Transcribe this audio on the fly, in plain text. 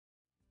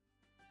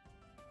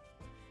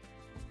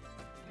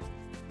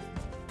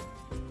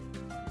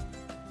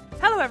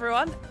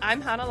everyone,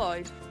 I'm Hannah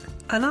Lloyd.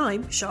 And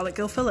I'm Charlotte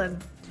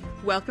Gilfillan.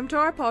 Welcome to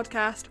our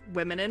podcast,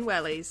 Women in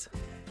Wellies.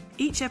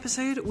 Each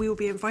episode, we will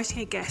be inviting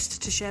a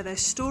guest to share their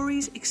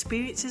stories,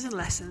 experiences and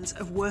lessons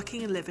of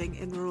working and living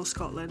in rural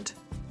Scotland.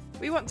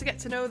 We want to get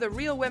to know the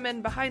real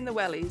women behind the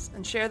wellies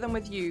and share them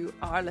with you,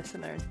 our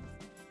listeners.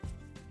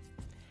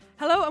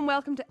 Hello and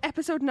welcome to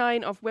episode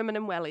 9 of Women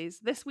in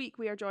Wellies. This week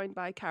we are joined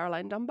by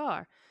Caroline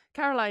Dunbar.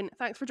 Caroline,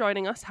 thanks for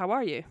joining us. How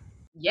are you?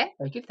 Yeah,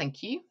 very good,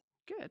 thank you.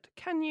 Good.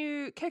 Can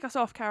you kick us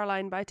off,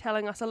 Caroline, by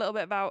telling us a little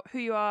bit about who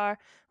you are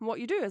and what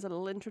you do as a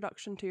little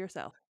introduction to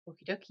yourself?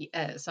 Okie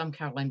dokie. So I'm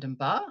Caroline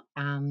Dunbar,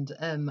 and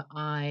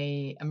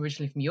I am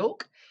originally from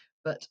York,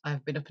 but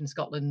I've been up in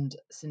Scotland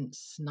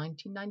since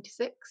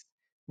 1996.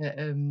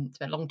 Spent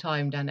a long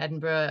time down in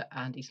Edinburgh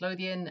and East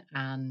Lothian,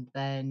 and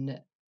then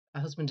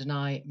my husband and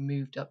I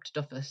moved up to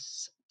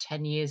Duffus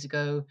 10 years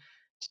ago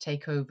to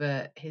take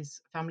over his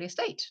family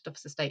estate,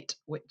 Duffus Estate,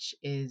 which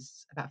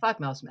is about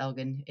 5 miles from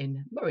Elgin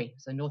in Moray,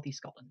 so northeast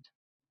Scotland.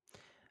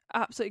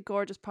 Absolutely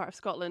gorgeous part of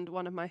Scotland,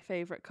 one of my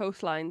favourite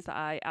coastlines that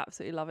I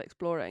absolutely love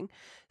exploring.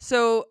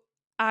 So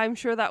I'm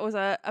sure that was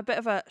a bit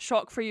of a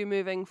shock for you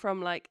moving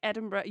from like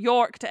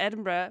York to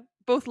Edinburgh,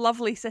 both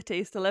lovely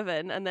cities to live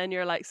in, and then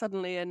you're like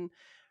suddenly in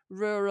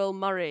rural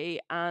Moray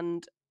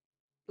and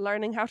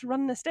learning how to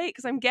run an estate,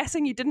 because I'm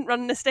guessing you didn't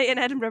run an estate in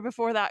Edinburgh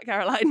before that,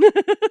 Caroline.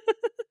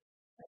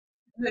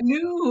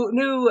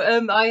 No.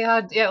 I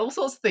had all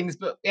sorts of things,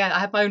 but I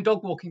had my own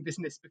dog walking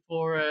business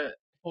before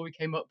we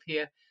came up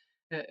here.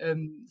 No,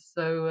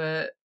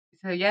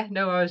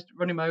 I was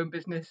running my own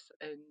business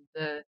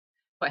and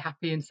quite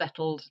happy and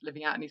settled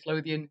living out in East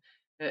Lothian.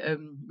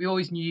 We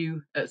always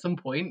knew at some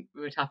point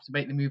we would have to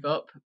make the move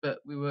up, but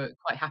we were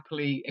quite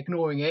happily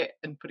ignoring it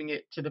and putting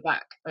it to the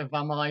back of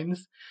our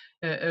minds.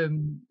 But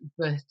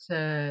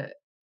it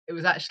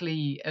was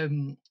actually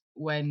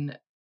when.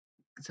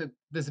 So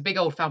there's a big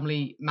old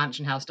family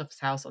mansion house, Duffus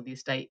House, on the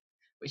estate,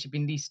 which had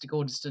been leased to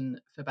Gordonston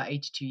for about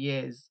 82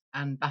 years.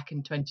 And back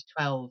in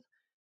 2012,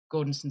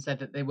 Gordonston said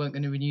that they weren't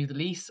going to renew the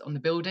lease on the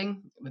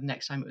building the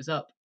next time it was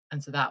up.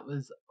 And so that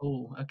was,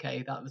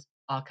 that was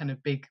our kind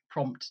of big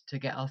prompt to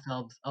get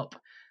ourselves up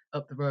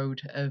the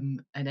road.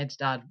 And Ed's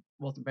dad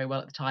wasn't very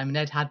well at the time. And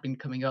Ed had been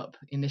coming up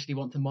initially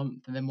once a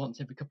month and then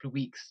once every couple of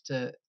weeks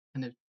to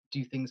kind of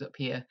do things up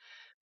here.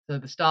 So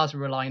the stars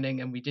were aligning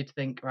and we did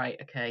think, right,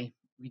 okay,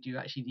 we do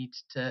actually need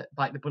to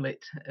bite the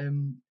bullet.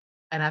 And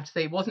I have to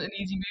say, it wasn't an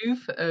easy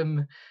move.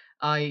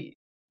 I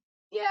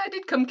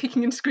did come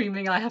kicking and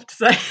screaming, I have to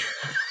say.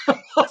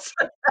 I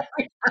wasn't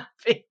very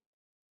happy.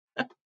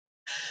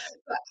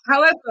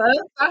 However,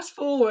 fast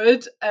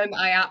forward, and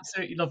I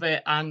absolutely love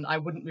it, and I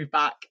wouldn't move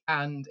back,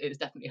 and it's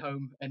definitely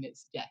home, and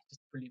it's just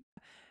brilliant.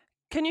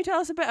 Can you tell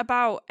us a bit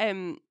about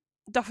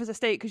Duffus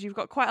Estate, because you've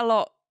got quite a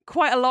lot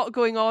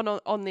going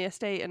on the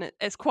estate, and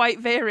it's quite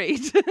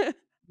varied.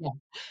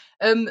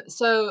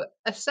 So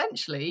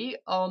essentially,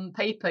 on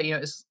paper,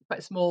 it's quite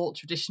a small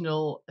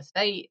traditional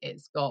estate.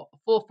 It's got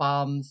 4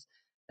 farms,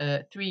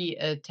 3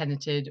 are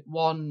tenanted.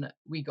 1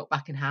 we got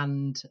back in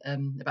hand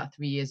about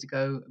 3 years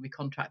ago. We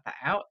contract that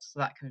out,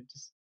 so that kind of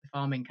just the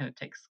farming kind of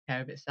takes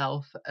care of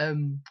itself.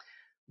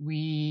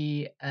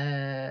 We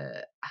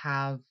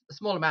have a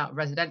small amount of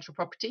residential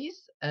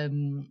properties,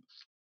 and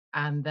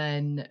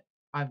then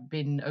I've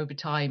been over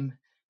time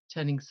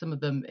turning some of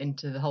them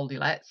into the holiday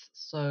lets.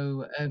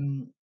 So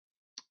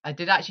I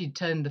did actually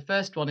turn the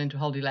first one into a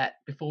holiday let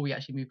before we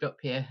actually moved up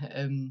here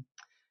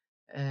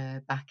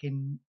back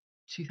in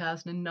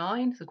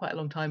 2009, so quite a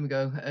long time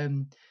ago.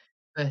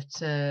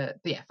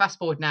 Fast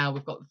forward now,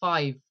 we've got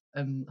 5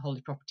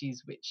 holiday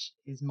properties, which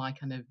is my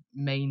kind of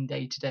main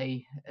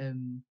day-to-day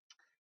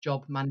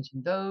job,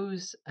 managing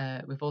those.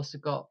 We've also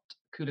got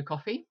Cooler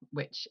Coffee,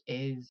 which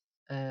is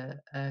a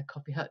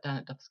coffee hut down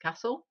at Duffus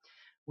Castle,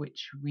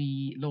 which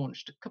we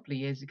launched a couple of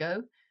years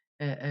ago.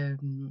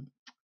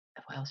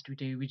 What else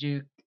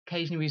do?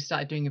 Occasionally we've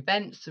started doing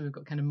events, so we've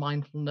got kind of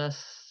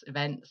mindfulness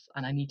events,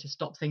 and I need to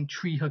stop saying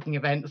tree hugging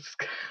events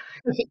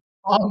because it's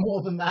far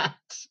more than that.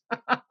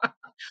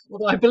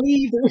 Although I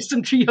believe there is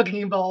some tree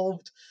hugging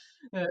involved.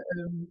 I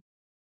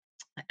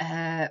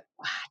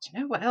don't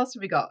know, what else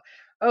have we got?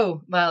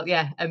 Oh well,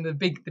 and the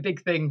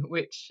big thing,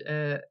 which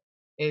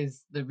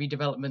is the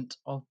redevelopment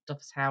of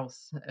Duffus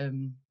House,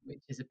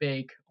 which is a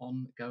big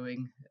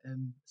ongoing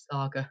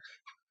saga.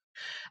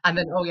 And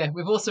then,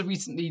 we've also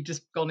recently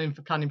just gone in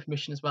for planning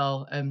permission as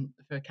well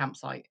for a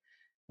campsite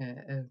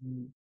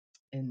in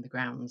the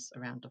grounds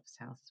around Duffus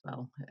House as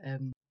well.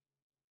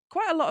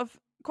 Quite a lot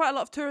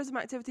of tourism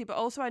activity, but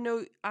also I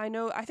know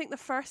I think the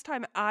first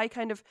time I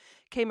kind of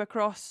came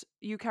across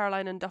you,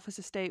 Caroline, and Duffus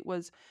Estate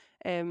was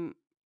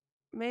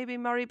maybe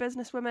Moray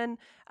Businesswomen,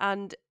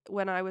 and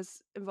when I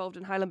was involved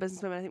in Highland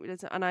Businesswomen, I think we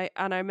did, and I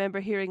remember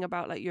hearing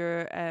about like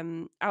your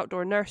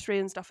outdoor nursery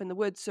and stuff in the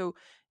woods. So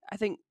I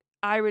think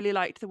I really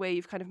liked the way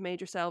you've kind of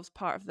made yourselves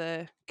part of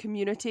the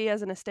community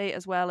as an estate,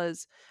 as well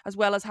as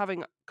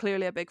having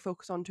clearly a big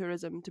focus on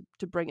tourism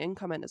to bring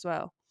income in as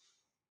well.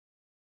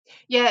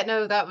 Yeah,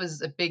 no, that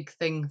was a big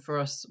thing for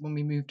us when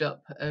we moved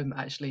up.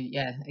 Actually,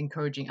 yeah,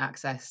 encouraging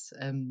access.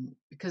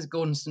 Because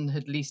Gordonston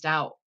had leased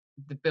out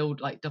the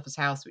build like Duffus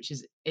House, which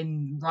is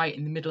in right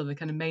in the middle of the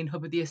kind of main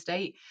hub of the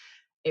estate.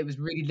 It was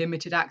really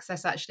limited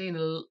access actually, and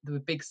there were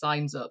big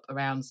signs up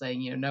around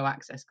saying, no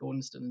access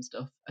Gordonston and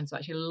stuff. And so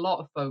actually, a lot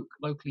of folk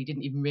locally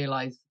didn't even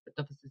realise that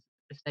Duffus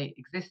estate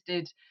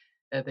existed,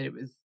 that it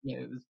was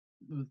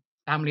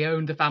family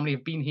owned. The family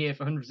have been here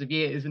for hundreds of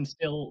years and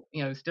still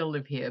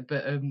live here.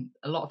 But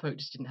a lot of folk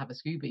just didn't have a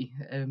Scooby.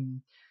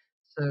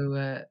 So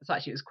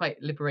actually, it was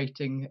quite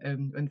liberating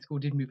when the school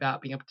did move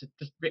out, being able to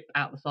just rip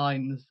out the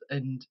signs,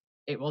 and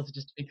it was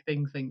just a big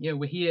thing saying,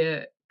 we're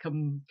here.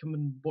 Come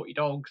and walk your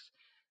dogs,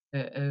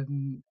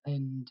 and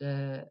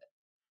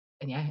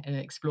yeah, and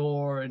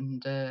explore,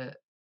 and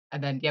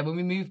then yeah, when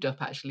we moved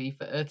up actually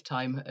for Earth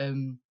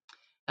Time,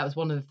 that was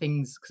one of the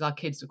things because our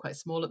kids were quite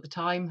small at the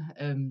time.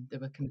 They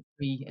were kind of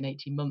 3 and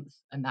 18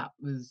 months, and that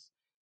was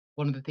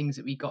one of the things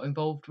that we got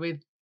involved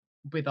with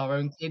our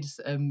own kids,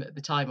 at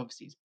the time.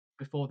 Obviously, it's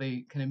before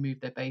they kind of moved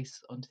their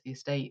base onto the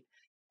estate,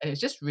 and it's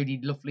just really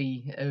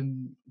lovely,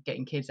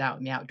 getting kids out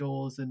in the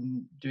outdoors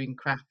and doing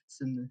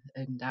crafts and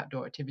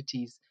outdoor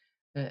activities.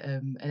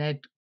 And Ed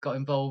got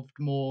involved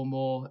more and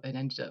more, and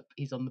ended up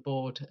he's on the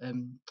board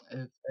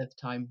of Earth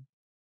Time.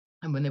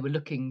 And when they were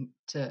looking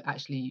to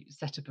actually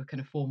set up a kind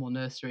of formal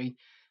nursery,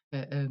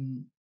 uh,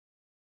 um,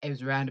 it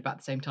was around about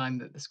the same time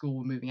that the school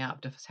were moving out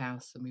of Duffus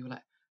House, and we were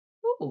like,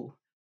 "Oh,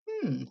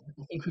 I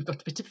think we've got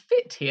a bit of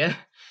fit here."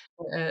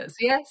 So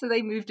yeah, so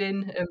they moved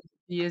in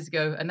years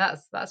ago, and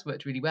that's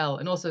worked really well.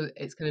 And also,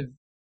 it's kind of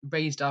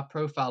raised our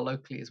profile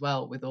locally as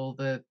well, with all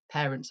the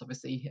parents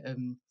obviously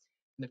kind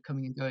of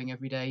coming and going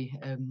every day.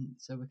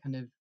 So we're kind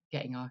of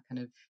getting our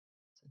kind of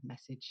sort of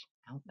message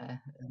out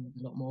there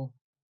a lot more.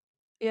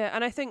 Yeah,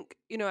 and I think,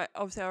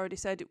 obviously I already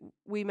said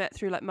we met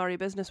through like Murray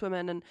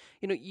Businesswomen, and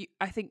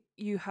I think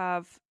you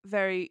have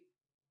very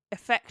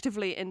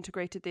effectively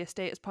integrated the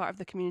estate as part of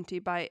the community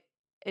by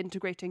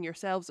integrating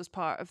yourselves as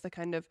part of the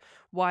kind of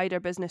wider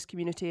business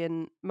community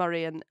in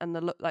Murray and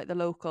the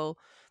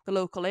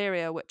local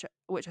area, which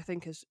I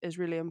think is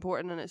really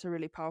important, and it's a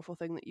really powerful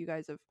thing that you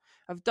guys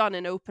have done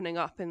in opening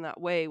up in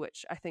that way,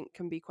 which I think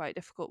can be quite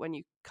difficult when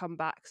you come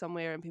back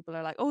somewhere and people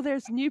are like, oh,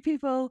 there's new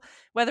people,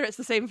 whether it's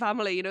the same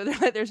family, they're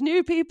like, there's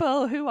new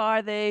people, who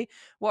are they,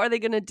 what are they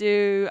going to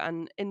do,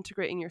 and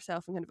integrating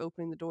yourself and kind of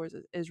opening the doors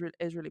is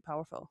really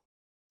powerful.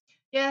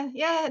 Yeah,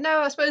 yeah, no,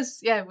 I suppose,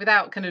 yeah,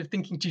 without kind of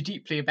thinking too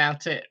deeply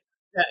about it,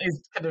 that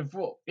is kind of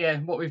what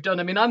we've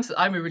done. I mean, I'm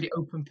a really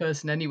open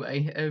person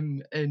anyway,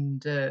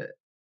 and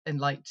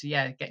like to,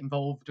 yeah, get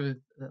involved with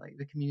like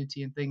the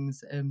community and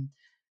things, and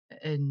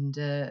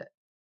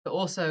but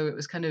also it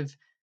was kind of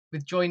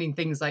with joining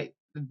things like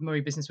the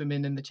Murray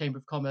Businesswomen and the Chamber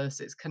of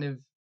Commerce, it's kind of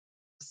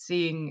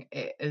seeing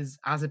it as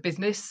a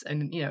business,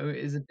 and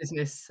as a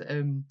business,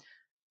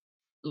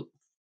 l-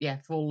 yeah,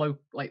 for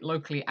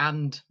locally,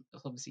 and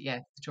obviously, yeah,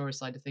 the tourist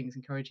side of things,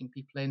 encouraging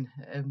people in.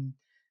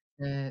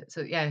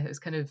 So yeah, it's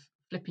kind of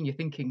flipping your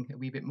thinking a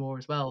wee bit more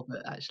as well.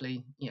 But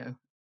actually,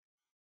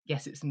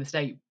 yes, it's in the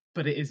state,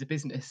 but it is a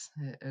business.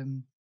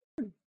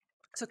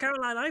 So,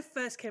 Caroline, I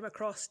first came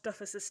across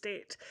Duffus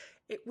Estate.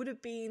 It would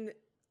have been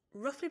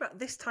roughly about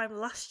this time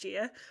last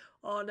year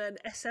on an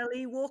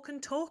SLE walk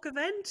and talk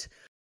event.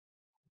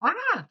 Were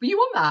you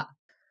on that?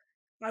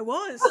 I Oh,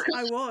 was,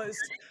 I was.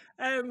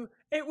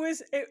 It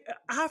was.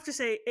 I have to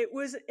say, it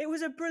was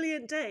a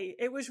brilliant day.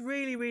 It was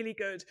really, really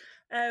good.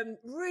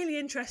 Really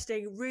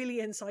interesting, really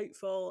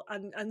insightful,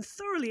 and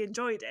thoroughly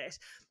enjoyed it.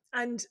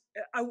 And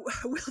I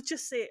will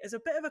just say, as a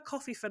bit of a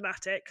coffee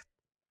fanatic,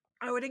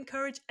 I would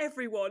encourage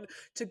everyone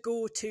to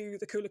go to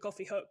the Cooler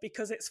Coffee Hut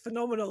because it's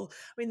phenomenal.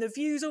 I mean, the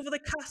views over the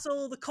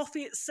castle, the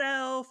coffee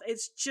itself,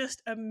 it's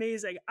just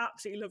amazing.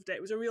 Absolutely loved it.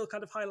 It was a real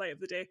kind of highlight of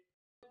the day.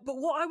 But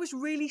what I was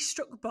really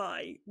struck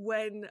by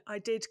when I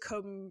did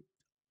come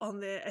on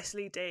the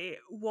SLE day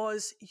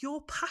was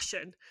your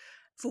passion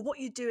for what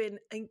you're doing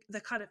and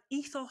the kind of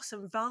ethos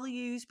and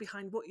values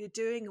behind what you're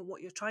doing and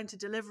what you're trying to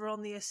deliver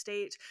on the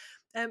estate.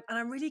 And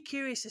I'm really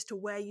curious as to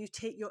where you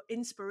take your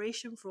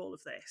inspiration for all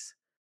of this.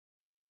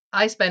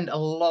 I spend a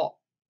lot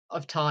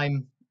of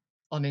time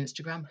on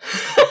Instagram.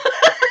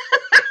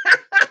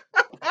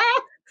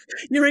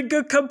 You're in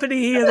good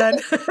company here then.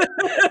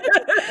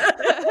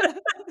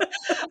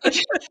 I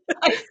just-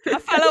 I- A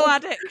fellow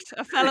addict,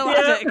 a fellow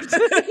Yeah. addict.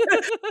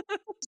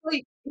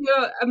 like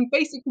I'm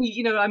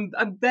basically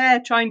I'm there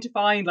trying to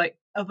find like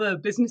other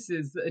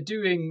businesses that are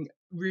doing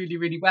really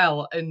really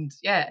well, and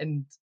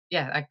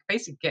I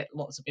basically get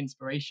lots of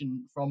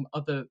inspiration from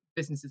other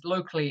businesses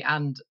locally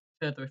and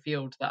further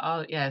afield that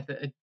are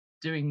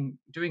doing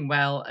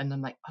well, and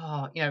I'm like,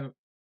 oh,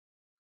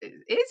 it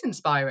is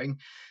inspiring,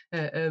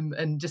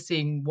 and just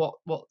seeing what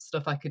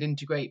stuff I could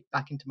integrate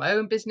back into my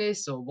own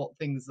business, or what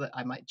things that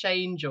I might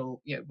change, or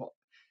what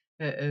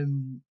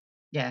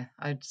yeah,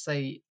 I'd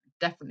say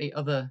definitely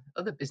other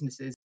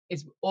businesses.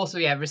 Is also,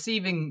 yeah,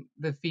 receiving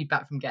the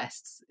feedback from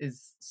guests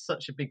is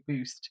such a big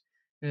boost.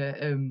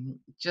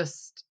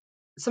 Just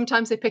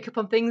sometimes they pick up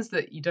on things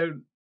that you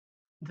don't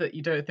that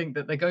you don't think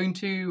that they're going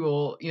to,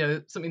 or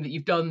something that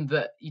you've done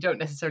that you don't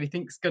necessarily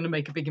think is going to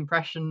make a big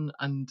impression,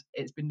 and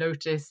it's been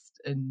noticed,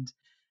 and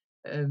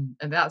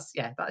that's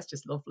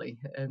just lovely.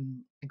 I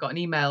got an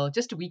email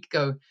just a week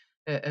ago.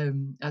 I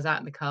was out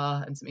in the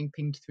car and something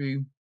pinged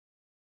through,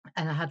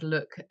 and I had a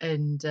look,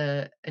 and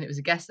it was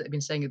a guest that had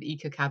been staying at the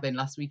Eco Cabin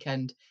last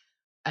weekend,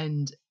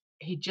 and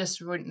he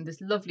just written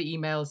this lovely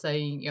email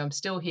saying, I'm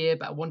still here,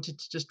 but I wanted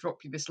to just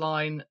drop you this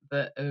line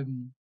that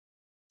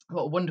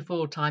what a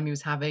wonderful time he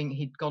was having.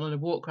 He'd gone on a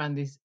walk around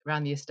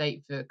the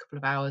estate for a couple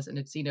of hours and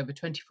had seen over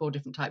 24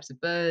 different types of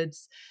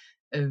birds,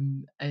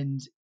 and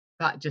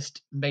that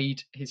just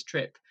made his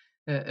trip.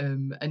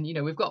 And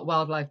we've got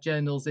wildlife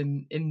journals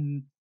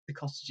in the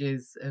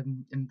cottages,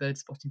 and bird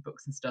spotting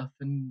books and stuff,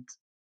 and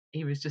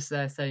he was just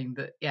there saying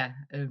that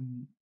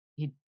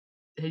he'd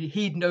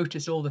he'd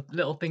noticed all the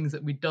little things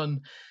that we'd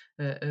done,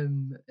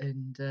 and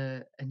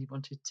he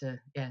wanted to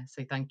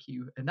say thank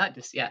you, and that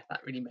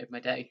really made my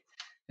day.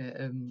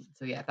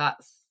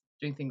 That's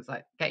doing things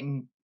like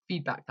getting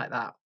feedback like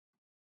that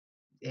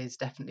is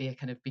definitely a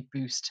kind of big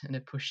boost and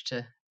a push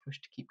to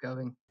keep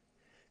going.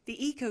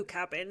 The Eco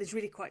Cabin is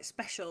really quite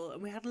special,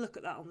 and we had a look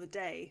at that on the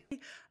day,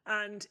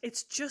 and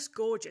it's just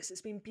gorgeous.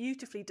 It's been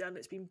beautifully done,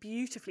 it's been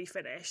beautifully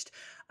finished,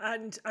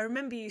 and I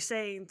remember you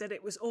saying that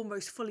it was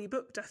almost fully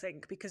booked, I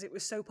think, because it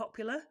was so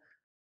popular.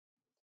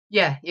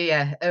 Yeah.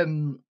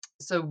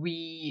 So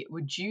we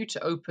were due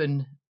to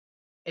open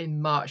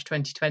in March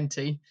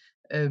 2020,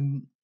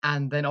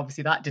 and then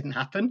obviously that didn't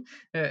happen.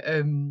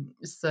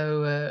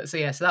 So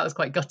that was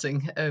quite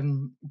gutting.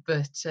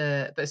 But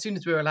as soon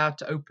as we were allowed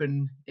to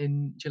open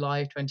in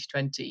July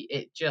 2020,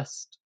 it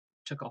just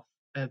took off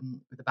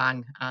with a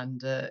bang,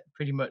 and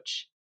pretty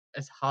much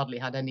has hardly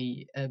had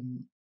any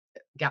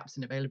gaps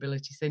in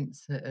availability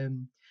since.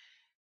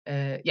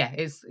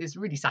 It's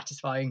really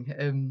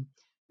satisfying.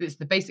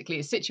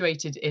 It's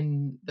situated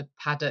in the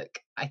paddock.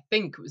 I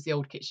think it was the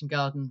old kitchen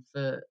garden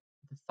for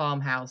the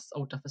farmhouse,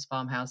 Old Duffers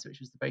farmhouse, which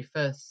was the very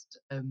first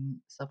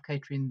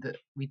sub-catering that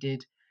we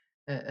did.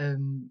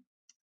 And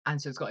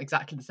so it's got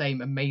exactly the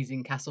same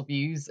amazing castle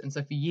views. And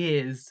so for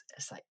years,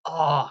 it's like,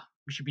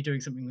 we should be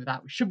doing something with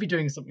that. We should be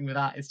doing something with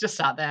that. It's just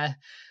sat there.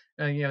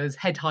 There's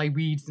head-high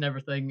weeds and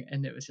everything.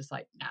 And it was just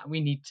like,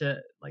 we need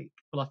to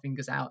pull our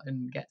fingers out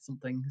and get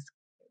something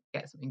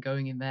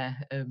going in there.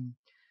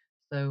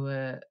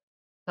 So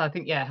I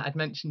think I'd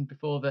mentioned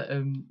before that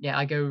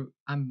I go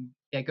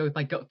with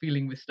my gut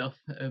feeling with stuff,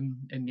 and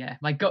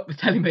my gut was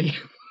telling me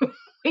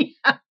we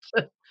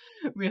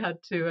had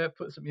to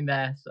put something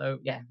there. So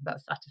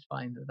that's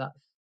satisfying that's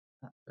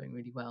going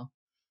really well.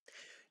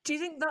 Do you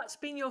think that's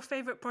been your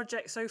favourite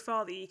project so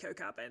far, the Eco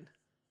Cabin?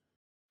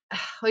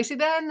 Well, you see,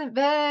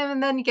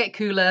 then you get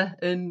Cooler,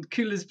 and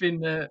Cooler's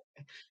been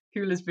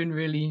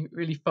really,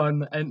 really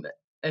fun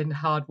and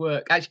hard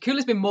work. Actually,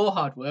 Cooler's been more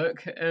hard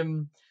work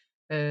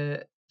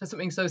for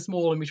something so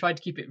small, and we tried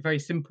to keep it very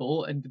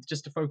simple and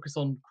just to focus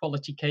on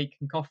quality cake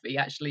and coffee.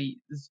 Actually,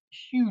 there's a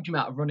huge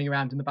amount of running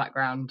around in the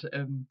background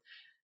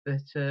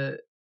that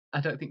I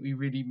don't think we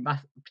really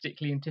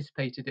particularly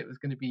anticipated it was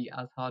going to be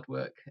as hard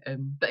work.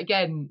 But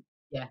again,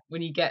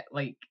 when you get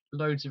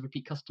loads of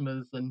repeat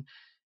customers, and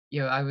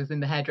I was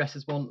in the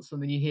hairdressers once,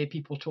 and then you hear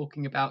people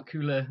talking about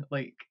Cooler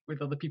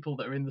with other people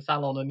that are in the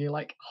salon, and you're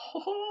like,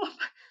 oh,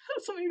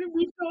 that's something that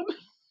we've done.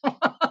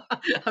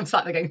 I'm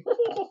sat there going,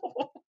 oh.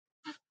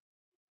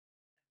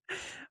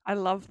 I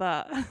love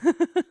that.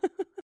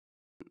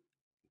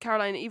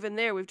 Caroline, even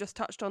there, we've just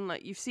touched on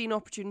you've seen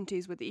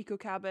opportunities with the Eco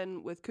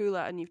Cabin, with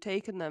Kula, and you've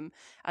taken them,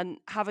 and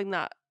having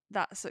that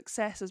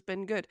success has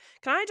been good.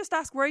 Can I just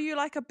ask, were you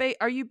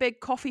are you big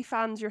coffee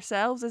fans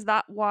yourselves? Is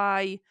that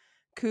why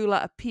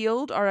Kula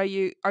appealed, or are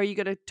you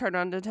going to turn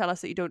around and tell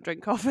us that you don't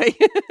drink coffee?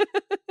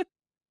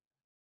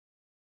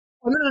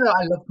 Oh, no,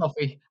 I love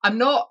coffee.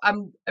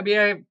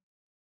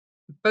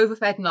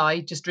 Both Ed and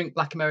I just drink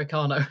black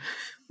Americano.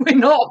 We're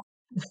not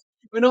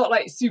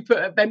super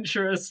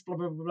adventurous, blah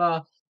blah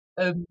blah.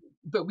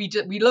 But we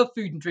love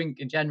food and drink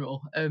in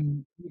general.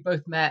 We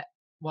both met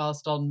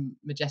whilst on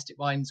Majestic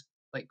Wine's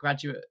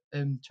graduate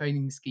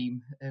training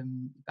scheme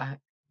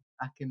back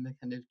in the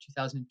kind of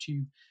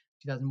 2002,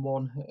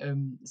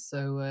 2001.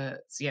 So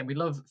we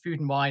love food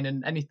and wine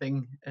and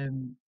anything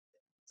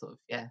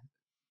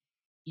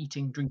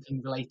eating,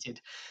 drinking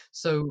related.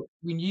 So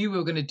we knew we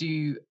were going to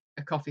do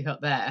a coffee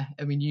hut there,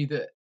 and we knew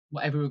that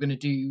whatever we were going to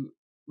do,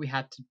 we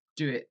had to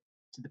do it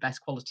to the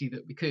best quality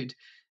that we could.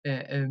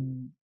 But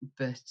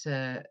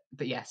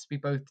yes, we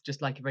both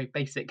just like a very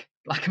basic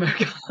black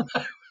Americano.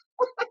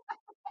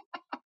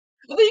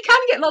 Although you can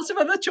get lots of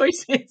other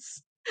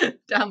choices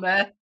down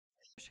there.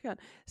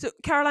 So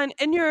Caroline,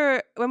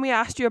 when we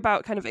asked you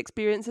about kind of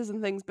experiences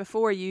and things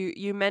before,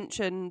 you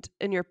mentioned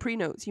in your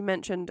pre-notes, you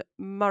mentioned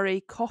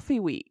Murray Coffee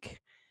Week.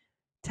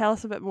 Tell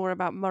us a bit more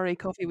about Murray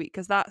Coffee Week,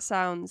 because that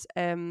sounds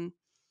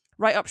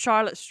right up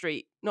Charlotte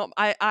Street.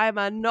 I'm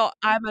a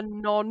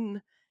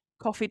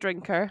non-coffee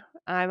drinker.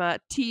 I'm a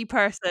tea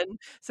person,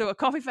 so a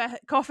coffee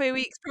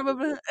week's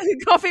probably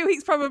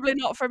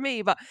not for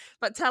me. But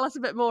tell us a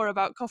bit more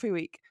about Coffee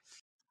Week.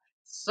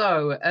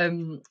 So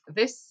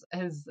this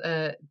has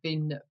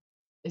been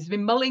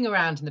mulling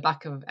around in the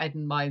back of Ed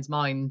and mine's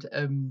mind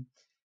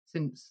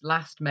since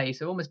last May,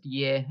 so almost a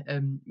year.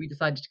 We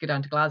decided to go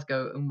down to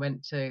Glasgow and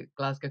went to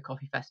Glasgow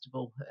Coffee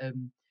Festival,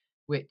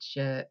 which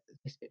is a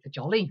bit of a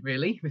jolly,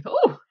 really. We thought,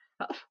 oh,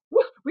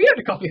 we own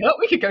a coffee hut.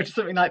 We could go to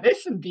something like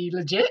this and be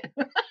legit.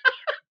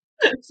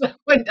 So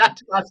went down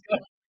to Glasgow,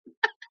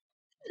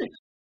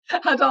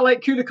 had our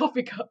like cooler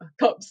coffee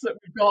cups that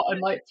we've got, and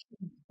like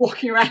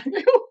walking around.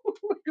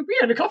 We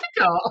own a coffee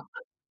cart.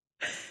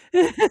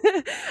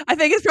 I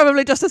think it's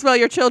probably just as well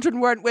your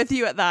children weren't with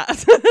you at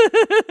that.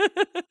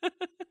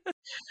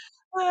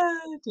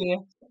 Oh dear.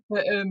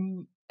 But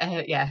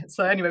yeah.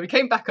 So anyway, we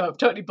came back up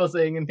totally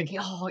buzzing and thinking,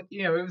 oh,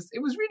 it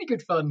was really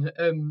good fun.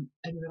 And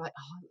we were like,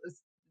 oh,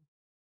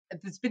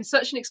 there's been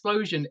such an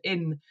explosion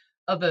in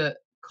other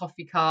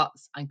coffee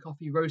carts and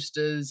coffee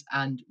roasters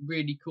and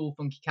really cool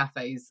funky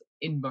cafes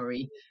in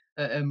Murray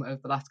over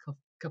the last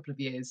couple of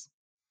years.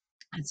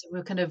 And so we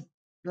were kind of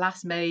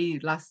last May,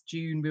 last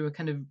June, we were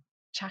kind of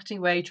chatting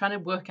away, trying to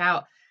work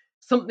out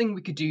something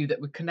we could do that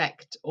would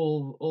connect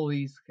all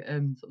these sort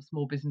of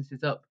small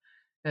businesses up.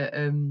 Uh,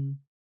 um,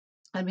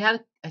 and we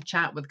had a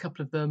chat with a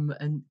couple of them,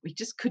 and we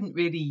just couldn't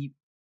really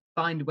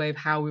find a way of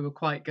how we were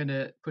quite going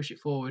to push it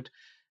forward.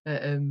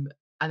 And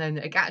then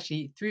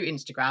actually through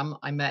Instagram,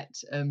 I met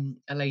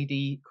a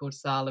lady called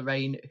Sarah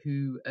Lorraine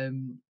who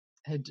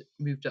had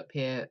moved up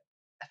here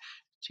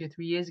 2 or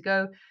 3 years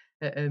ago.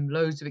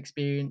 Loads of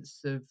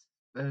experience of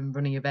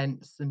running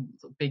events and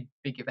sort of big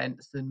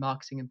events and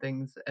marketing and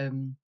things.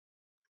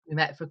 We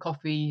met for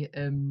coffee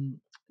down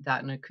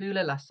in a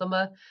cooler last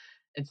summer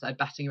and started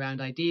batting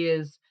around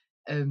ideas.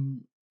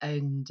 Um,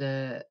 and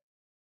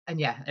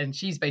yeah, and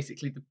she's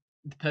basically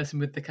the person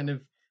with the kind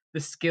of the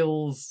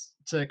skills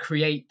to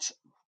create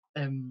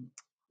um,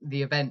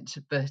 the event.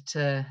 But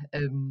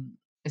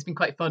it's been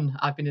quite fun.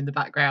 I've been in the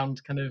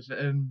background, kind of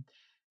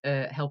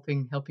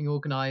helping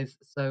organise.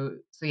 So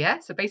yeah.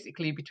 So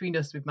basically, between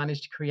us, we've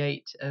managed to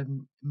create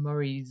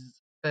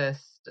Murray's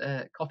first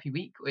coffee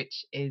week,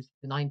 which is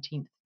the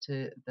 19th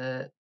to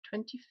the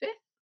 25th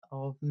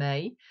of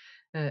May.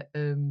 Uh,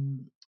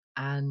 um,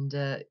 and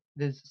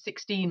there's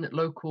 16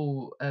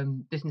 local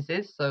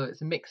businesses, so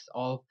it's a mix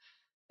of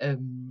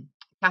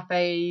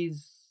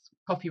cafes,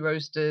 coffee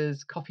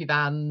roasters, coffee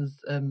vans,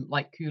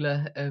 light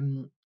cooler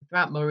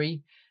throughout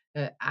Murray,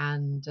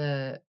 and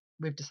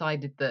we've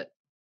decided that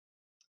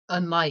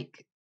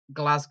unlike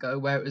Glasgow,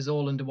 where it was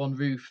all under one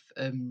roof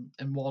and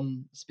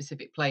one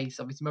specific place,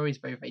 obviously Murray's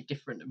very, very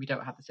different, and we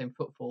don't have the same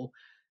footfall.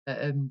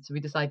 So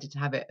we decided to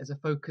have it as a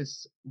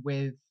focus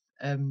with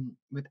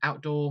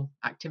outdoor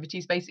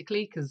activities,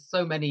 basically, because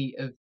so many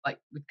of like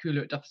with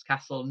Cooler at Duff's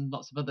Castle and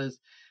lots of others,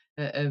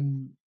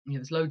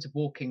 there's loads of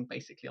walking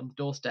basically on the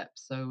doorstep.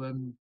 So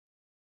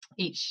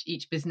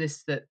each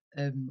business that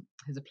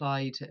has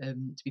applied to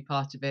be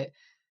part of it,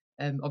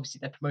 obviously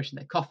they're promoting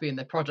their coffee and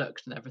their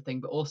product and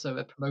everything, but also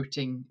are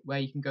promoting where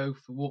you can go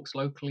for walks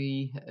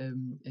locally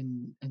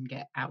and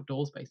get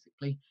outdoors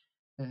basically.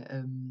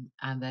 And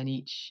then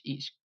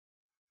each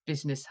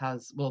business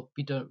has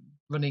be done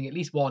running at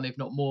least one, if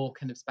not more,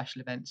 kind of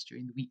special events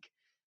during the week.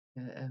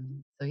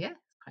 So yeah,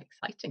 it's quite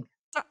exciting.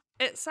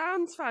 It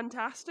sounds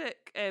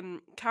fantastic,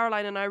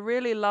 Caroline, and I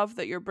really love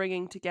that you're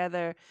bringing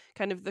together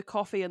kind of the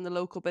coffee and the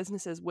local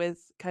businesses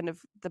with kind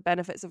of the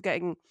benefits of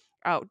getting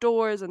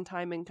outdoors and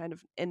timing kind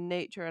of in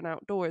nature and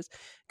outdoors,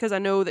 because I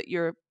know that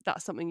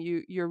that's something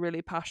you're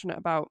really passionate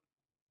about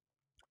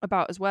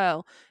as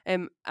well.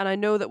 And I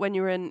know that when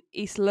you were in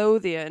East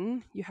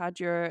Lothian,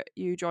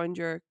 you joined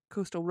your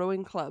coastal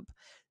rowing club.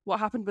 What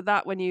happened with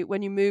that when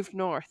you moved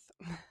north?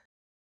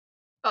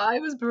 I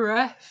was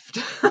bereft.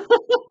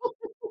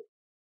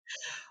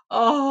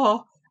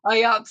 Oh,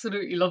 I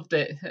absolutely loved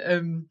it. I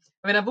mean,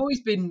 I've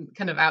always been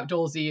kind of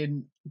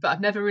outdoorsy, but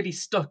I've never really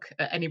stuck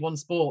at any one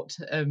sport.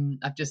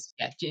 I've just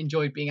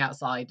enjoyed being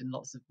outside and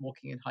lots of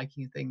walking and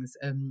hiking and things.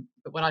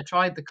 But when I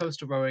tried the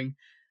coastal rowing,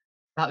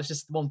 that was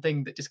just the one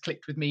thing that just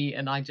clicked with me,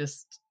 and I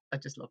just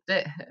loved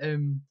it.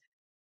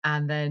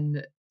 And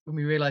then when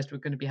we realised we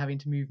were going to be having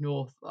to move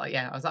north,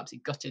 I was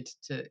absolutely gutted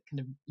to kind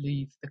of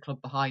leave the club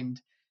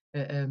behind.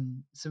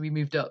 So we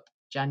moved up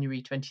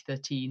January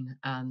 2013,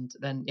 and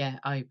then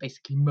I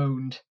basically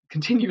moaned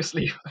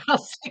continuously for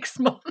about 6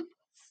 months.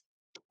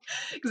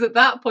 Because at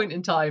that point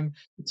in time,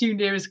 the two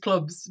nearest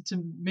clubs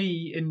to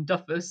me in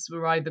Duffus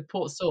were either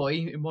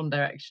Portsoy in one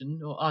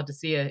direction or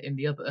Ardisia in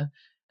the other,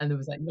 and there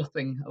was like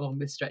nothing along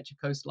this stretch of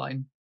coastline.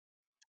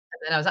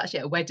 And then I was actually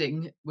at a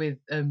wedding with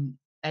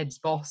Ed's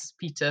boss,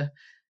 Peter,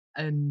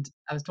 and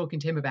I was talking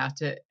to him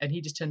about it, and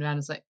he just turned around and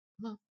was like,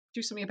 "Well,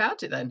 do something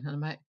about it then." And I'm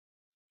like,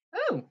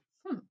 "Oh,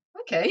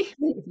 okay,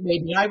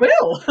 maybe I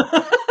will."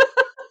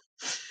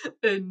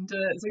 And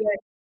so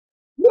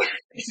yeah,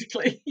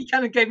 basically, he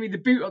kind of gave me the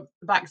boot on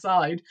the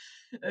backside,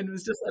 and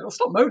was just like, "Well,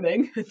 stop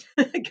moaning,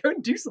 go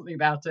and do something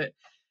about it."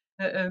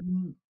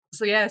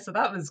 So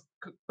that was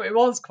it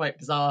was quite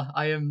bizarre.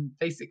 I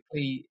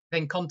basically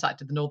then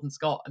contacted the Northern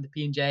Scot and the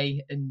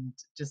P&J and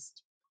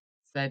just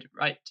said,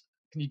 "Right,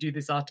 can you do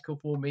this article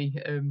for me?"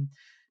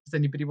 does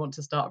anybody want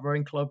to start a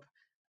rowing club?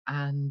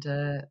 And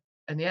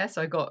yeah,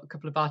 so I got a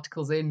couple of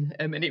articles in,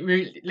 and it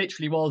really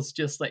literally was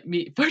just like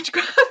me,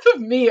 photograph of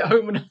me at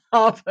home in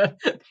harbour,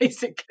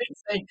 basically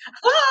saying,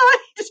 "Hi,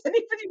 does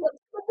anybody want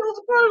to build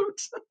a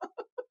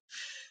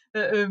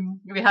boat?"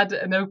 We had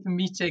an open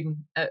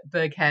meeting at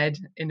Burghead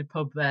in a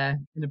pub there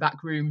in a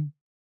back room,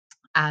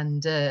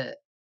 and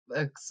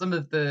some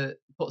of the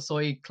Port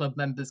Soy club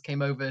members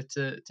came over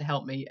to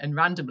help me, and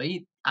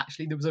randomly,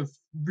 actually, there was a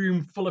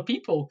room full of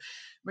people,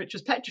 which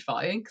was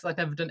petrifying because I'd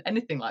never done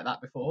anything like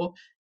that before.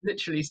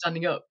 Literally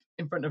standing up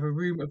in front of a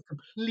room of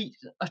complete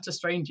utter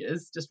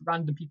strangers, just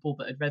random people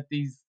that had read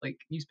these like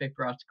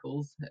newspaper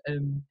articles,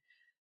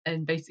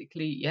 and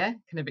basically, yeah,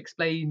 kind of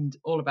explained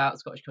all about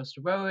Scottish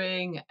coastal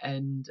rowing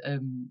and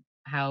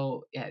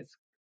how it's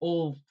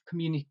all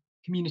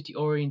community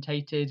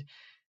orientated.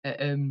 Uh,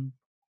 um,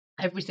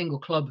 every single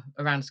club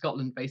around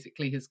Scotland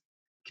basically has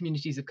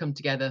communities have come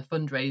together,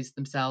 fundraised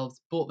themselves,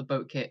 bought the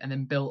boat kit, and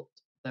then built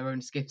their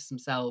own skiffs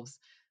themselves,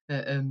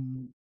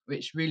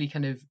 which really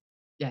kind of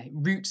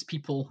roots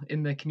people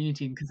in the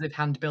community because they've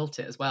hand built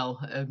it as well.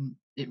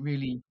 It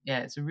really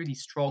it's a really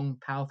strong,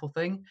 powerful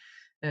thing.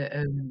 Uh,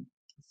 um,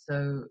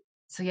 so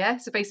so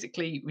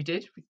basically we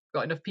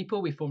got enough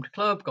people, we formed a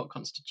club, got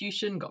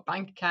constitution, got a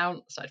bank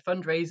account, started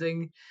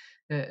fundraising,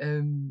 uh,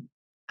 um,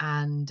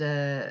 and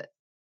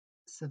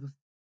so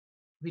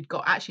we'd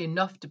got actually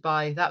enough to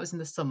buy, that was in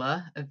the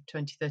summer of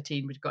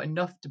 2013, we'd got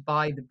enough to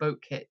buy the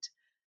boat kit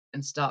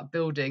and start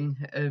building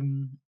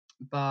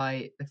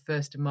by the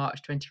 1st of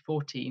March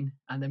 2014,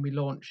 and then we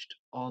launched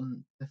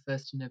on the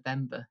 1st of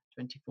November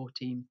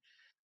 2014.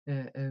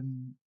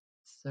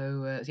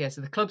 So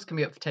the club's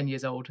coming up for 10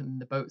 years old, and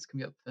the boat's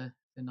coming up for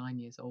 9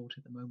 years old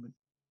at the moment.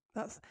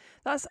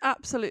 That's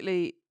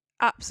absolutely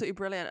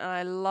brilliant, and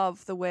I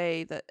love the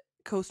way that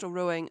coastal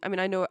rowing. I mean,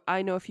 I know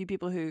a few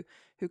people who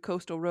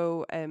coastal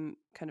row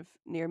kind of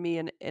near me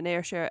in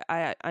Ayrshire.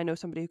 I know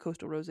somebody who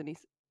coastal rows in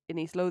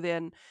East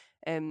Lothian.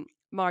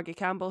 Margie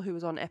Campbell, who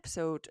was on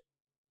episode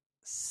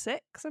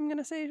 6, I'm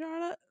gonna say,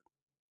 Charlotte.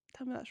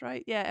 Tell me that's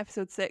right. Yeah,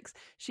 episode 6.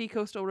 She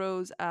coastal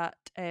rows at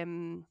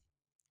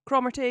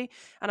Cromarty,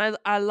 and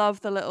I love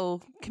the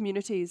little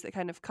communities that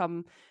kind of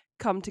come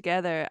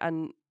together,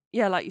 and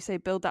yeah, like you say,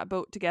 build that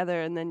boat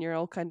together, and then you're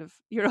all kind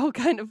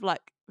of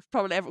like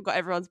probably got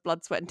everyone's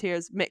blood, sweat, and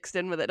tears mixed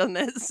in with it on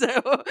this.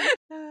 So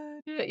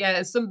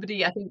Yeah,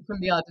 somebody I think from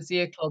the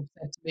Ardisia Club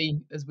said to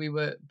me as we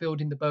were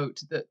building the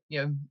boat that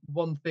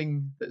one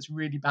thing that's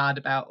really bad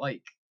about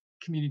like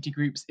community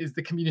groups is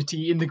the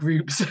community in the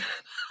groups,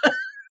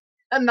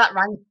 and that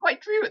rang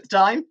quite true at the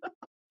time.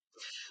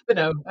 But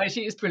no,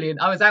 actually, it's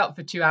brilliant. I was out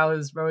for 2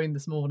 hours rowing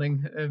this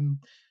morning, and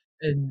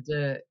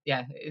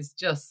it's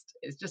just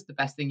the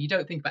best thing. You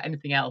don't think about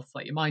anything else.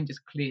 Like your mind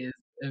just clears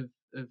of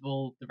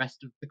all the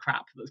rest of the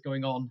crap that's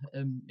going on,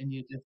 and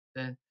you're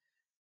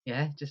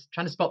just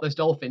trying to spot those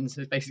dolphins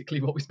is basically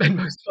what we spend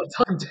most of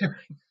our time doing.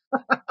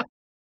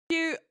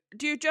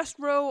 do you just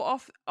row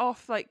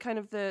off like kind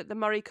of the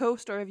Murray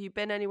coast, or have you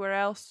been anywhere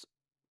else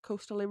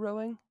coastally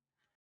rowing?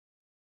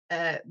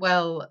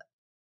 Well,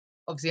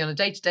 obviously on a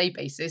day-to-day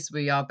basis,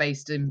 we are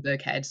based in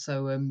Birkhead,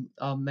 so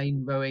our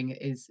main rowing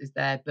is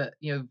there. But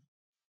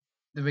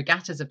the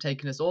regattas have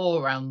taken us all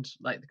around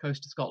like the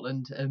coast of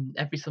Scotland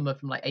every summer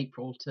from like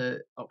April to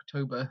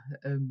October.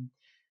 I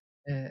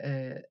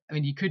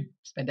mean, you could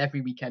spend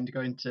every weekend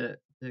going to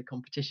the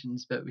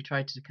competitions, but we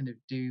try to kind of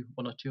do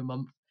one or two a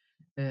month.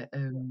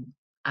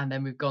 And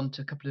then we've gone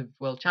to a couple of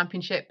world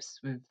championships.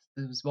 There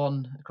was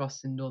one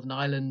across in Northern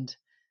Ireland,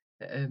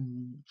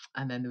 and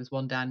then there was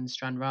one down in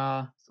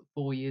Stranraer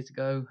 4 years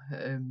ago.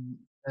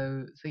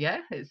 So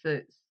yeah,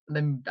 and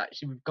then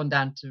actually we've gone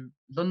down to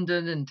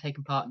London and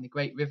taken part in the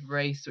Great River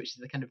Race, which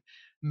is a kind of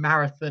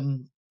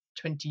marathon,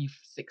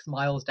 26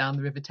 miles down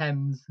the River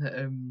Thames.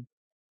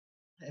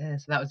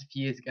 So that was a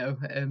few years ago.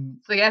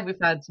 So yeah, we've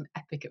had some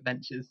epic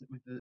adventures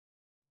with the.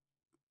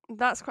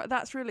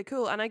 That's really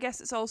cool, and I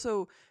guess it's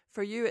also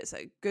for you. It's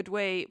a good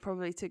way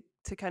probably to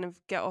kind of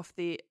get off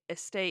the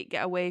estate,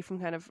 get away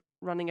from kind of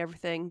running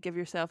everything, give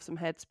yourself some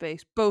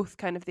headspace, both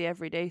kind of the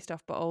everyday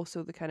stuff, but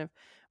also the kind of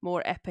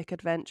more epic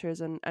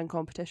adventures and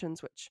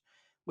competitions, which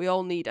we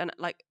all need. And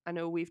like I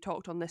know we've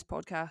talked on this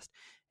podcast,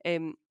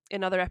 in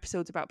other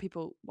episodes about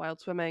people wild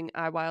swimming.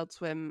 I wild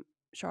swim.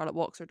 Charlotte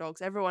walks her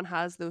dogs. Everyone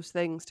has those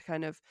things to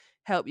kind of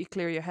help you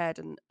clear your head,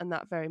 and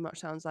that very much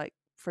sounds like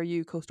for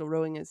you coastal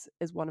rowing is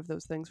one of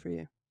those things for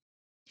you.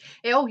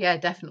 Oh yeah,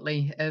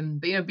 definitely.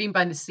 But being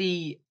by the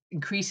sea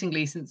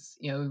increasingly since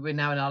we're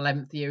now in our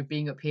 11th year of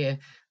being up here.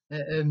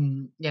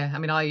 Yeah, I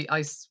mean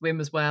I swim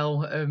as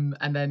well, and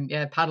then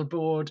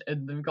paddleboard,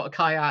 and then we've got a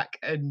kayak,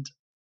 and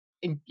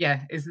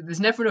there's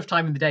never enough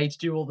time in the day to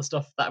do all the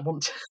stuff that I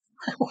want to,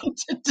 I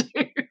want to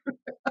do.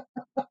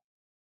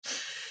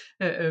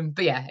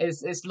 But yeah,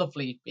 it's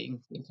lovely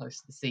being close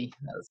to the sea.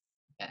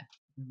 Yeah.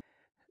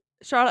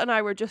 Charlotte and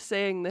I were just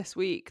saying this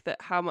week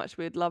that how much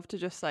we'd love to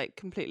just like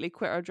completely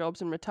quit our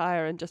jobs and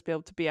retire and just be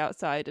able to be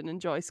outside and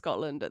enjoy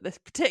Scotland at this,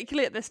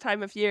 particularly at this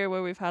time of year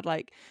where we've had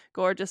like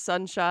gorgeous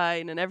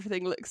sunshine and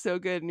everything looks so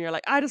good. And you're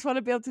like, I just want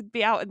to be able to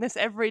be out in this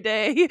every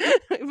day.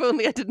 If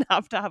only I didn't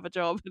have to have a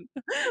job.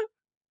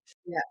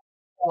 Yeah.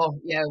 Oh,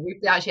 yeah.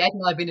 We've actually, Ed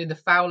and I have been in the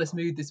foulest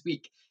mood this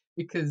week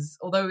because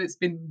although it's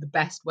been the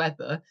best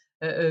weather,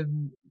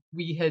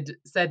 we had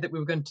said that we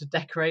were going to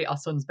decorate our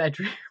son's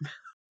bedroom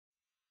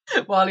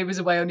while he was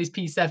away on his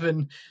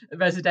P7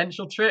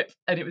 residential trip.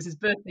 And it was his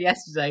birthday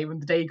yesterday when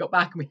the day he got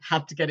back and we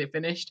had to get it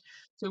finished.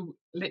 So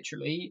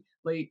literally,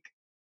 like,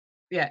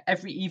 yeah,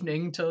 every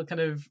evening till kind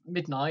of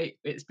midnight,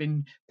 it's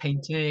been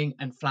painting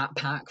and flat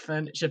pack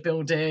furniture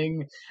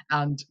building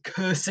and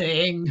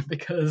cursing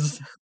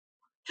because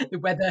the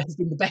weather has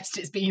been the best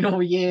it's been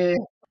all year.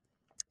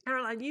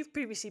 Caroline, you've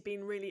previously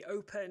been really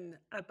open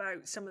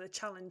about some of the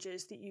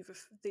challenges that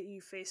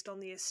you've faced on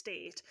the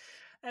estate.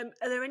 Are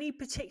there any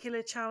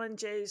particular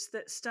challenges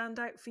that stand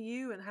out for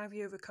you, and how have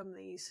you overcome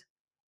these?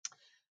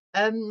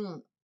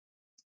 Um,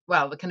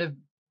 well, the kind of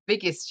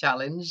biggest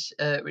challenge,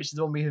 which is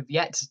the one we have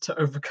yet to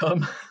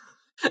overcome,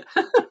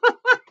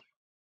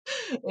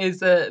 is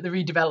the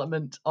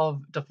redevelopment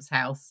of Duffus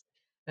House.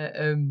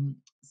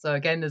 So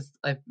again, as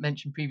I've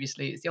mentioned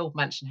previously, it's the old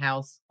mansion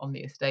house on the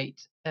estate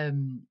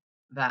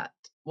that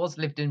was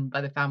lived in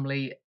by the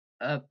family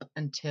up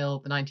until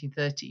the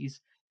 1930s,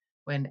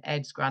 when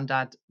Ed's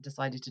granddad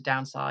decided to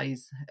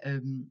downsize,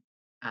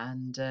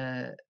 and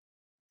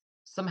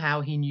somehow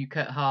he knew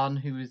Kurt Hahn,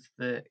 who was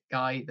the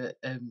guy that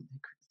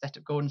set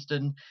up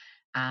Gordonston,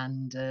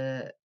 and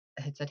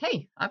had said,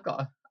 "Hey, I've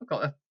got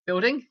a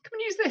building. Come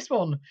and use this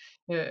one."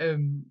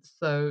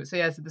 So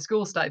yeah, so the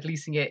school started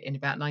leasing it in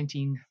about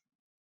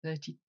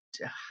 1930,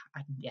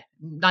 yeah,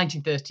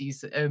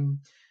 1930s,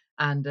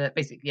 and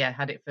basically yeah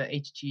had it for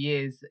 82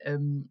 years.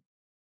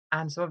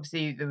 And so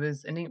obviously there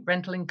was a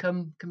rental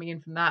income coming in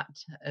from that,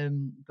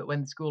 but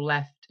when the school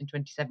left in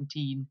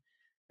 2017,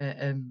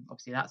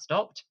 obviously that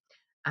stopped,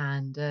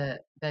 and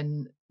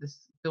then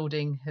this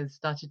building has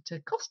started to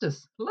cost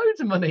us loads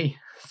of money.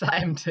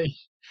 Sat empty.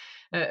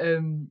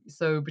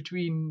 So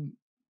between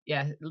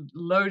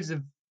loads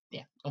of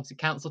obviously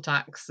council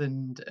tax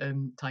and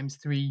times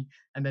three,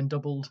 and then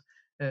doubled,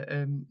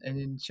 and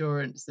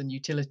insurance and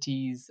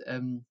utilities.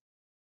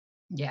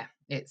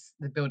 It's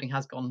the building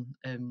has gone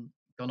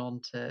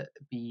on to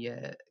be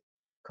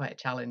quite a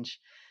challenge.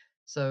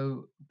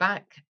 So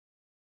back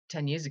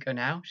 10 years ago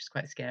now, which is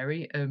quite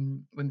scary,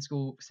 when the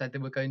school said they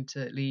were going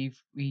to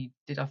leave, we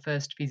did our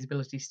first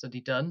feasibility study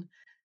done,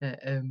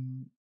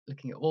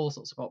 looking at all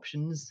sorts of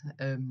options.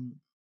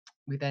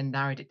 We then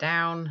narrowed it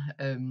down.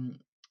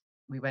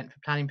 We went for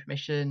planning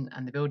permission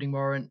and the building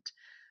warrant.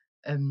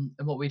 And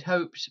what we'd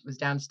hoped was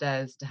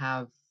downstairs to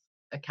have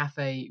a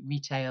cafe,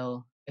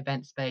 retail,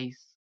 event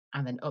space,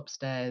 and then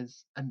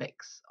upstairs a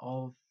mix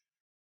of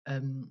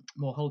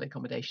more holiday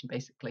accommodation,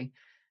 basically.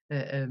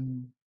 Uh,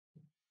 um,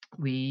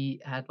 we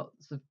had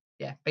lots of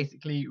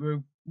basically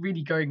we're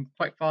really going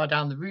quite far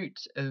down the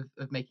route of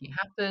making it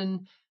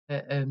happen.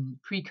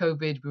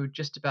 Pre-COVID, we were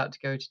just about to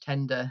go to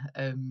tender,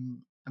 and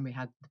we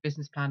had the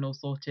business plan all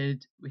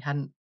sorted. We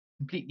hadn't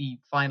completely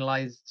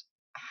finalized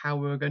how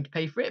we were going to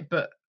pay for it,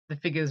 but the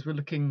figures were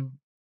looking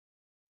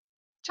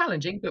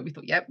challenging, but we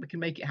thought, yep, we can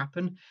make it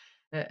happen.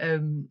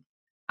 And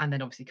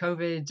then obviously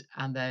COVID,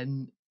 and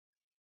then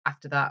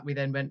after that, we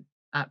then went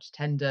out to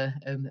tender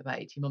about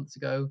 18 months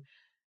ago,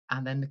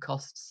 and then the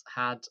costs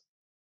had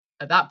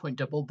at that point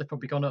doubled. They've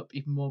probably gone up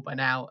even more by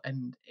now,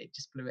 and it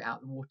just blew it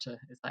out of the water.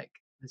 It's like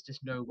there's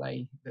just no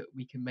way that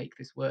we can make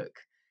this work.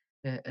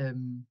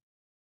 And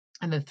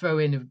then throw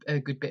in a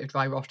good bit of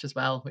dry rot as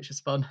well, which was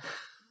fun.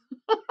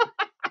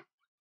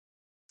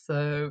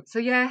 So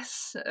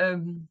yes,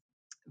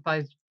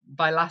 by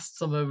last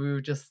summer we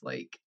were just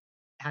like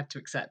had to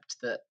accept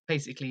that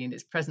basically in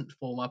its present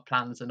form our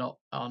plans are not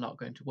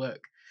going to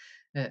work.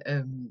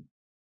 Um,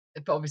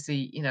 but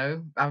obviously,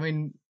 I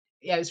mean,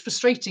 yeah, it's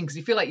frustrating because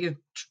you feel like you're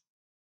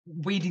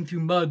wading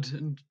through mud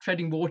and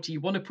treading water. You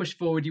want to push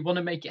forward, you want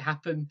to make it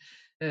happen,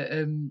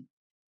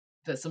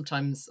 but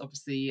sometimes,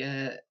 obviously,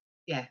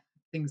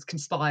 things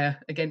conspire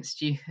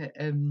against you.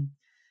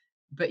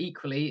 But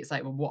equally, it's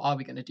like, well, what are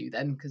we going to do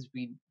then? Because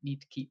we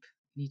need to keep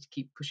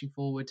pushing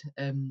forward.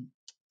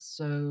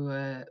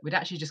 So we'd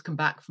actually just come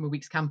back from a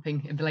week's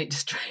camping in the Lake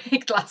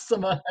District last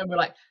summer, and we're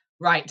like,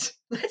 right,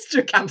 let's do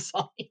a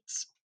campsite.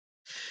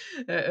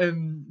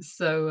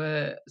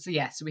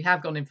 So we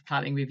have gone in for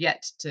planning. We've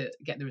yet to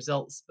get the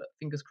results, but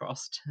fingers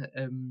crossed.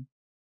 So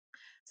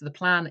the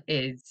plan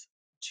is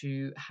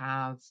to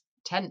have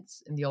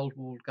tents in the old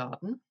walled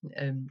garden,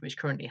 which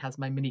currently has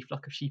my mini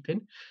flock of sheep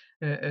in.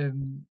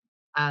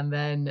 And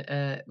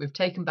then we've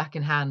taken back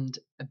in hand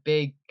a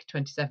big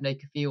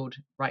 27-acre field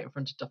right in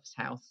front of Duff's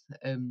house.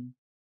 So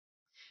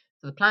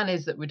the plan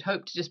is that we'd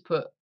hope to just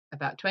put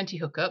about 20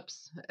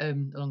 hookups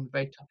along the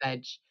very top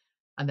edge.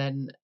 And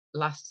then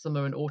last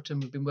summer and autumn,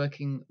 we've been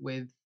working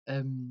with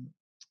a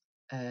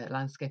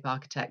landscape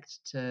architect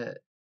to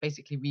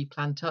basically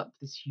replant up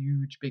this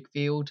huge big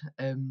field,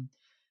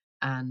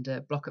 and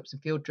block up some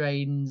field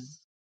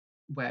drains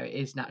where it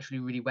is naturally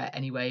really wet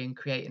anyway, and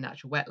create a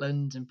natural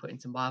wetland, and put in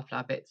some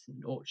wildflower bits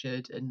and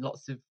orchard and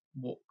lots of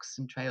walks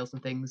and trails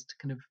and things to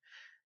kind of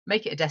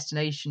make it a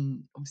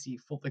destination, obviously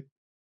for the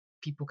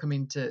people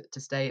coming to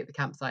stay at the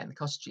campsite and the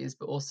cottages,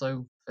 but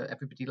also for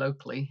everybody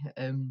locally.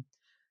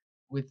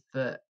 With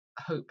the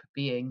hope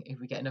being, if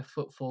we get enough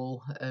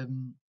footfall,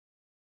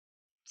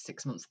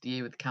 6 months of the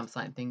year with the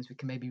campsite and things, we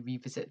can maybe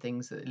revisit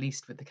things at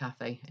least with the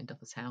cafe in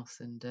Duffer's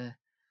House, and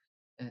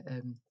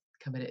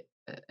come at it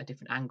at a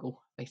different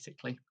angle,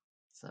 basically.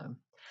 So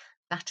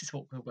that is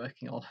what we're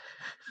working on.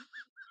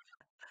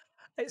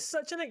 It's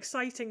such an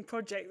exciting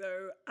project,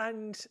 though,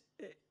 and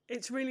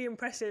it's really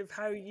impressive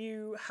how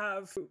you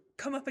have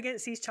come up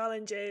against these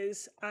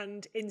challenges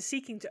and, in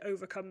seeking to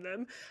overcome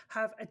them,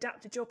 have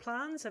adapted your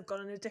plans, have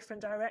gone in a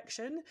different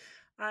direction.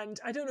 And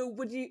I don't know,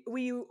 were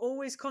you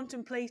always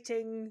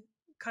contemplating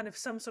kind of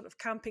some sort of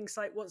camping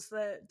site once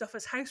the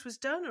Duffer's House was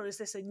done, or is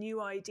this a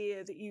new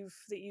idea that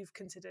you've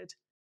considered?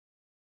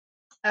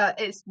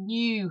 It's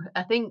new.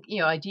 I think,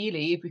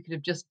 ideally, if we could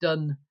have just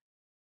done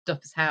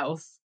Duffer's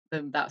House,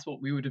 then that's what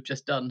we would have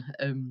just done.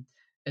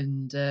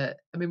 And I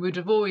mean, we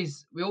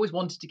always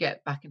wanted to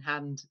get back in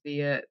hand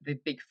the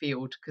big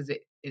field, because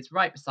it's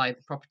right beside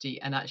the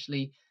property, and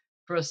actually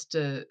for us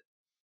to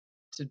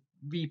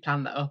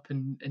replan that up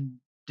and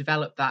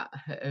develop that,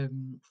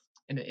 in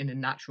a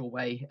natural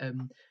way,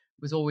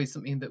 was always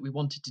something that we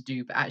wanted to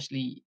do. But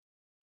actually,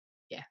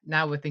 yeah,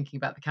 now we're thinking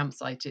about the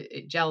campsite,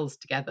 it gels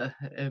together,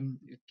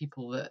 with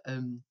people that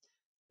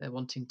they're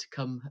wanting to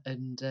come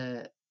and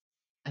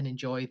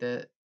enjoy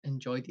the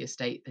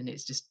estate, then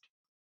it's just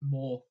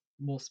more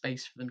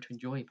space for them to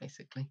enjoy,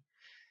 basically.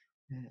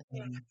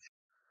 Yeah. Um,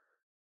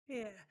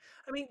 Yeah.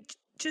 I mean,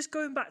 just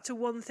going back to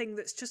one thing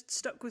that's just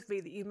stuck with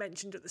me that you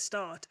mentioned at the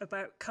start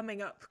about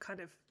coming up kind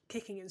of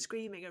kicking and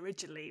screaming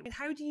originally. I mean,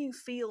 how do you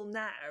feel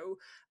now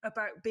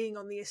about being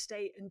on the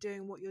estate and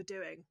doing what you're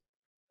doing?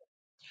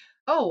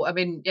 oh, I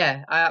mean,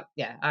 yeah,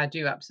 I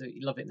do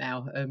absolutely love it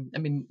now. I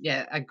mean,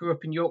 yeah, I grew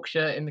up in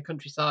Yorkshire in the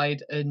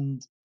countryside,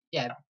 and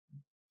yeah,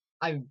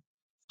 I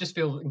just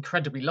feel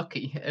incredibly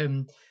lucky,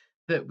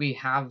 that we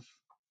have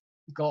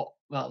got,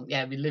 well,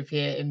 yeah, we live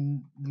here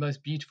in the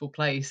most beautiful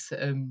place.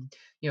 I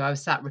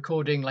was sat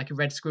recording like a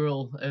red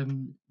squirrel,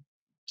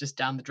 just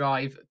down the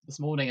drive this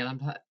morning, and I'm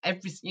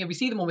like, we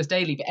see them almost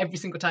daily, but every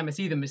single time I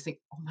see them, I just think,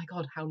 oh my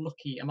god, how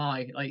lucky am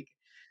I? Like,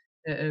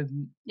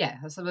 yeah,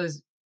 I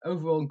suppose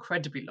overall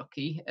incredibly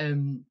lucky.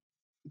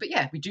 But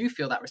yeah, we do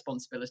feel that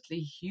responsibility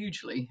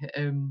hugely,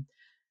 and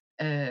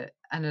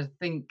I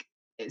think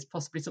it's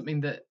possibly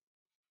something that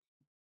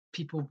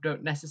people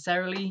don't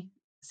necessarily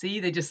see.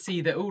 They just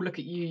see that, oh, look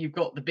at you, you've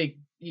got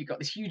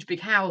this huge big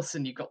house,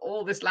 and you've got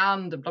all this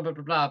land, and blah blah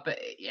blah blah. But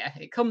yeah,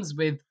 it comes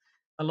with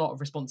a lot of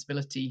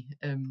responsibility,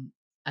 and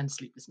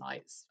sleepless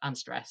nights and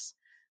stress.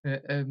 Yeah,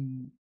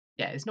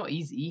 it's not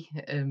easy,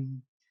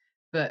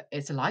 but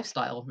it's a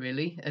lifestyle,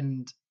 really,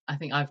 and I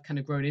think I've kind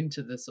of grown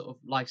into the sort of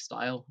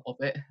lifestyle of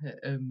it,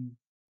 um,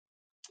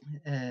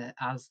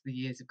 as the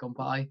years have gone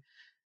by.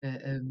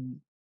 Um,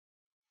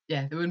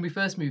 yeah, when we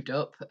first moved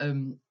up,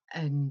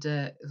 and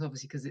it was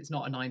obviously because it's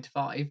not a 9 to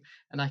 5,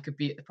 and I could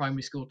be at the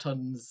primary school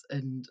tons,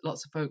 and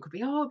lots of folk would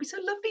be, oh, it'd be so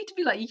lovely to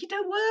be like, you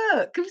don't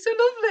work, it'd be so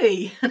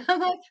lovely. And I'm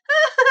like,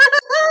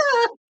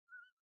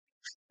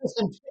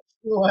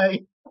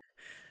 away.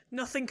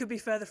 Nothing could be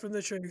further from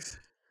the truth.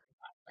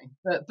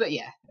 But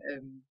yeah,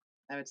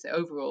 I would say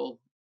overall,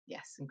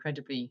 yes,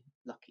 incredibly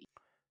lucky.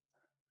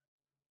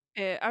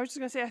 I was just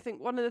going to say, I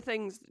think one of the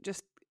things,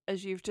 just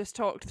as you've just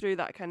talked through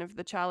that kind of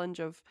the challenge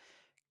of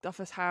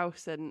Duffer's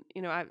House, and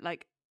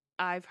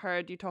I've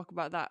heard you talk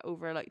about that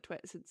over like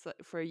since like,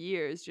 for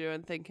years,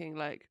 and thinking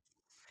like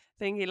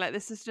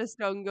this is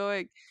just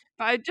ongoing.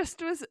 But I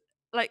just was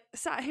like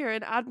sat here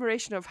in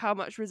admiration of how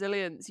much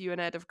resilience you and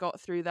Ed have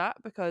got through that,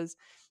 because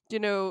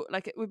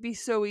like it would be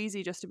so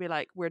easy just to be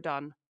like, we're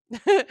done.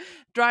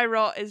 Dry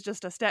rot is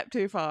just a step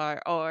too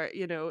far, or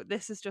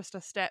this is just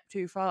a step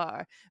too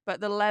far.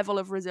 But the level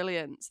of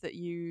resilience that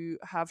you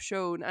have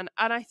shown, and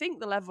I think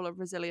the level of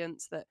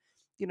resilience that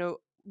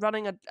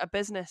running a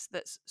business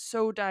that's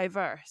so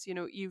diverse,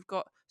 you've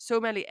got so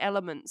many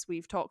elements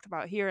we've talked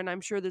about here, and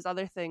I'm sure there's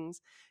other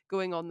things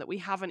going on that we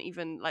haven't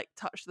even like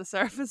touched the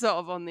surface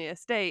of on the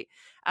estate,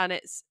 and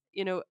it's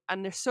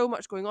and there's so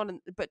much going on,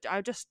 but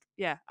I just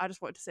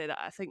wanted to say that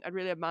I think I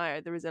really admire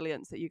the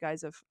resilience that you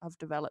guys have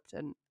developed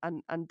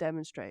and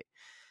demonstrate.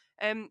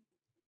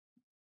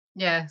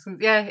 Yeah,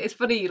 yeah, it's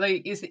funny,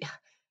 like, yeah,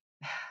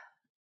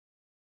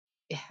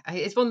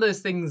 it's one of those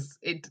things.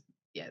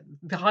 Yeah,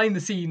 behind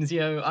the scenes,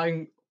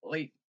 I'm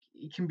like,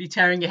 you can be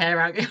tearing your hair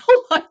out.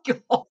 Oh my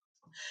god!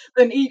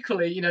 Then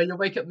equally, you'll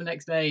wake up the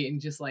next day and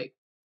just like,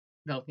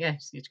 well, yeah,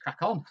 just need to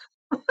crack on.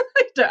 I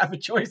don't have a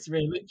choice,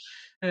 really.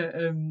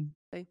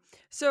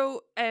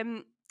 So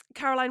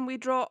Caroline, we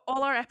draw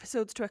all our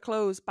episodes to a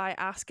close by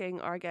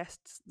asking our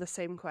guests the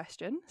same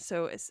question.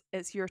 So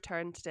it's your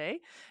turn today.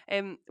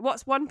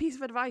 What's one piece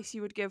of advice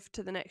you would give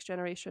to the next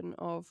generation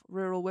of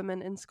rural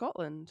women in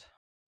Scotland?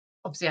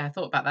 Obviously, I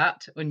thought about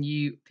that when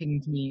you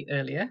pinged me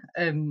earlier.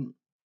 And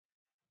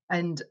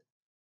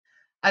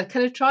I've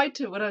kind of tried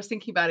to, when I was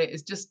thinking about it,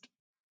 is just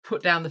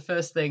put down the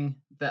first thing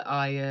that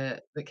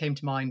that came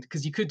to mind,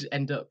 because you could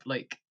end up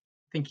like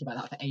thinking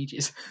about that for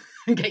ages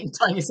and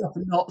tying yourself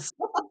in knots.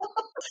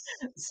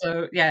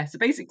 So yeah, so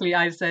basically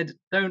I said,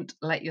 don't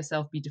let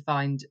yourself be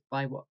defined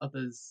by what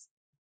others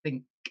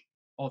think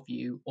of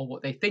you or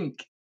what they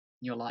think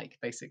you're like,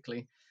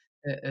 basically.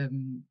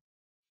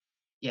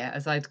 Yeah,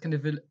 as I'd kind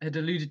of had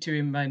alluded to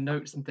in my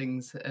notes and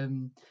things,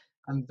 I'm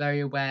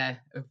very aware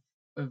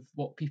of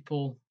what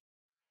people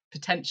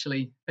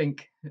potentially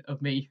think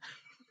of me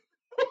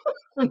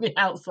from the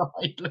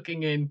outside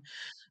looking in.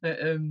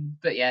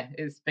 But yeah,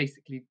 it's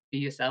basically be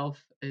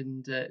yourself,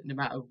 and no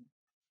matter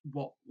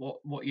what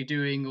you're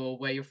doing or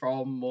where you're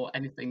from or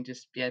anything,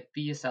 just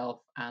be yourself,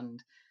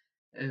 and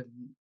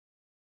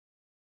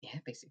yeah,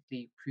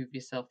 basically prove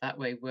yourself that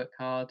way. Work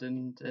hard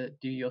and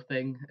do your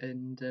thing,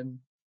 and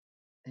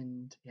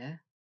yeah,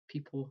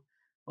 people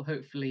will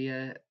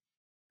hopefully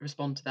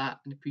respond to that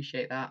and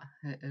appreciate that.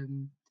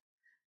 And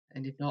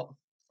if not,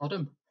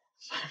 Sodom.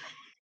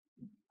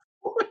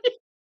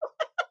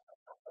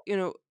 You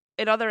know,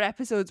 in other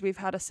episodes, we've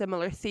had a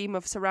similar theme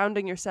of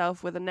surrounding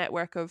yourself with a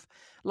network of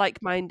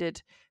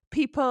like-minded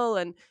people,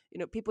 and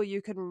people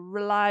you can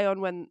rely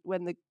on when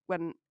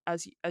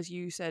as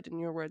you said in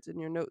your words in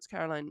your notes,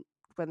 Caroline,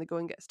 when the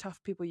going gets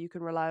tough, people you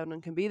can rely on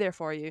and can be there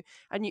for you.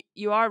 And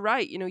you are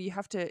right. You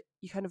have to,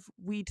 you kind of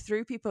weed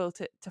through people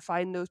to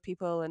find those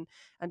people and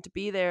to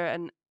be there,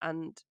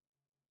 and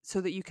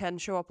so that you can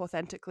show up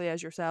authentically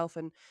as yourself,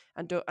 and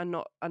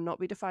not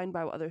be defined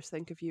by what others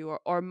think of you,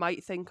 or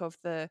might think of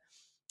the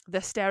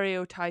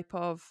stereotype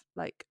of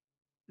like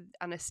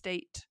an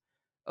estate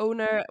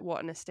owner,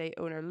 what an estate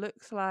owner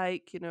looks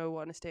like,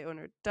 what an estate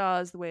owner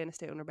does, the way an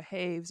estate owner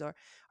behaves, or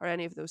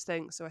any of those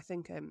things. So I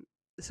think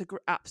it's a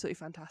absolutely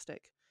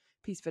fantastic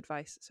piece of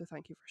advice. So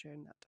thank you for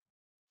sharing that.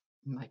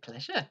 My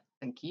pleasure.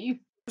 Thank you.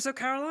 So,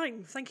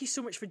 Caroline, thank you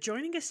so much for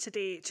joining us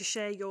today to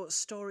share your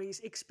stories,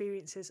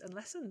 experiences, and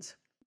lessons.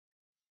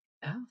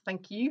 Oh,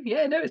 thank you.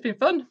 Yeah, no, it's been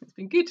fun. It's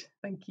been good.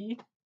 Thank you.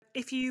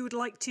 If you would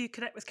like to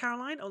connect with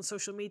Caroline on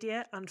social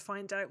media and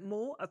find out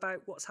more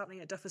about what's happening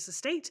at Duffus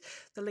Estate,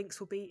 the links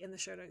will be in the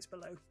show notes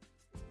below.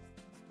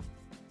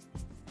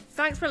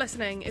 Thanks for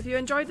listening. If you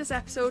enjoyed this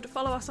episode,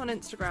 follow us on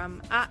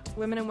Instagram at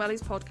Women in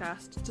Wellies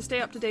Podcast to stay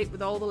up to date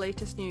with all the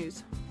latest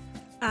news.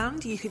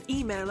 And you can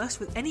email us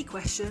with any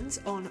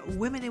questions on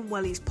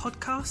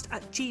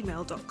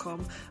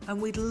womeninwelliespodcast@gmail.com, and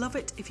we'd love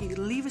it if you could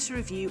leave us a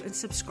review and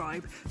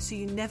subscribe so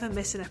you never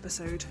miss an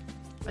episode.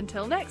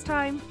 Until next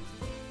time.